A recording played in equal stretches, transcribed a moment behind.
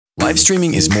Live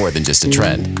streaming is more than just a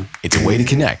trend. It's a way to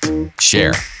connect,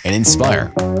 share, and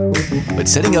inspire. But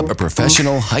setting up a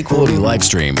professional, high-quality live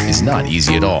stream is not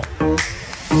easy at all.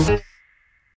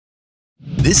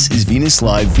 This is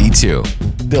VenusLiv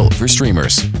V2, built for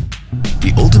streamers.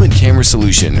 The ultimate camera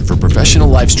solution for professional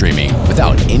live streaming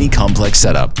without any complex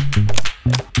setup.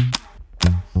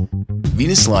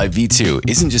 VenusLiv V2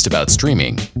 isn't just about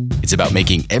streaming, it's about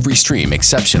making every stream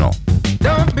exceptional.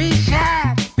 Don't be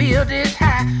shy, feel this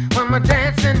high when we're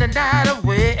dancing the night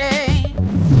away.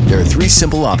 There are 3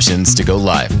 simple options to go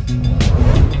live.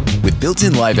 With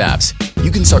built-in live apps,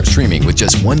 you can start streaming with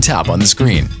just one tap on the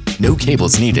screen, no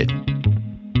cables needed.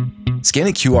 Scan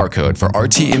a QR code for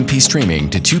RTMP streaming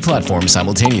to 2 platforms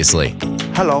simultaneously.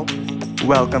 Hello,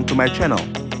 welcome to my channel.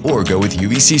 Or go with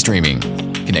UVC streaming,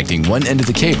 connecting one end of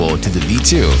the cable to the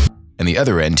V2 and the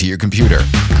other end to your computer.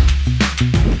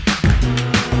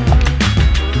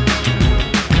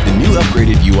 The new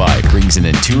upgraded UI brings an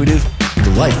intuitive,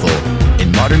 delightful,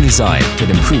 and modern design that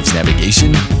improves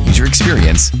navigation, user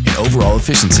experience, and overall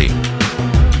efficiency.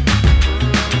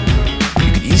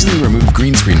 You can easily remove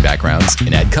green screen backgrounds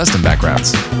and add custom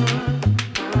backgrounds.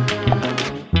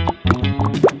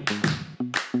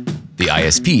 The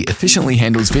ISP efficiently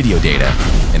handles video data,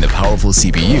 and the powerful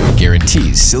CPU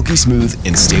guarantees silky smooth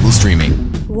and stable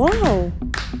streaming. Wow!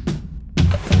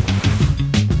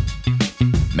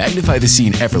 Magnify the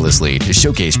scene effortlessly to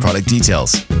showcase product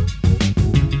details.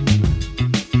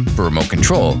 For remote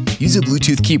control, use a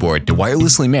Bluetooth keyboard to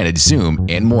wirelessly manage zoom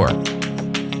and more.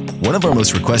 One of our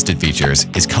most requested features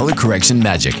is color correction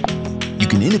magic. You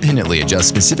can independently adjust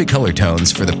specific color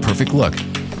tones for the perfect look.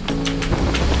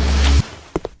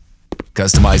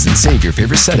 Customize and save your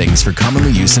favorite settings for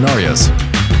commonly used scenarios.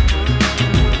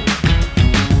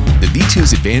 The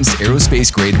V2's advanced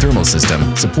aerospace-grade thermal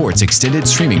system supports extended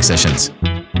streaming sessions.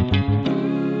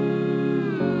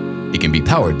 It can be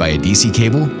powered by a DC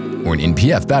cable or an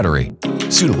NPF battery,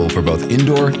 suitable for both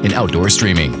indoor and outdoor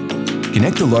streaming.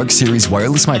 Connect the Lark Series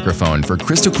wireless microphone for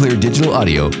crystal clear digital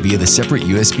audio via the separate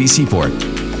USB-C port.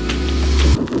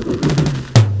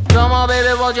 Come on,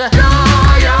 baby, won't you show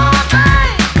your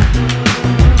thing?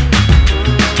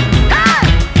 Hey,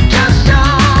 just show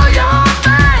your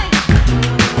thing.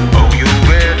 Oh, you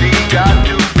really got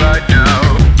to right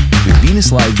now. With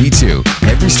VenusLiv V2,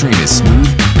 every stream is smooth,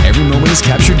 every moment is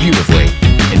captured beautifully,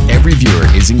 and every viewer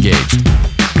is engaged.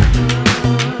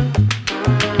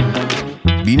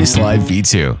 VenusLiv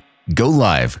V2. Go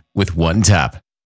live with one tap.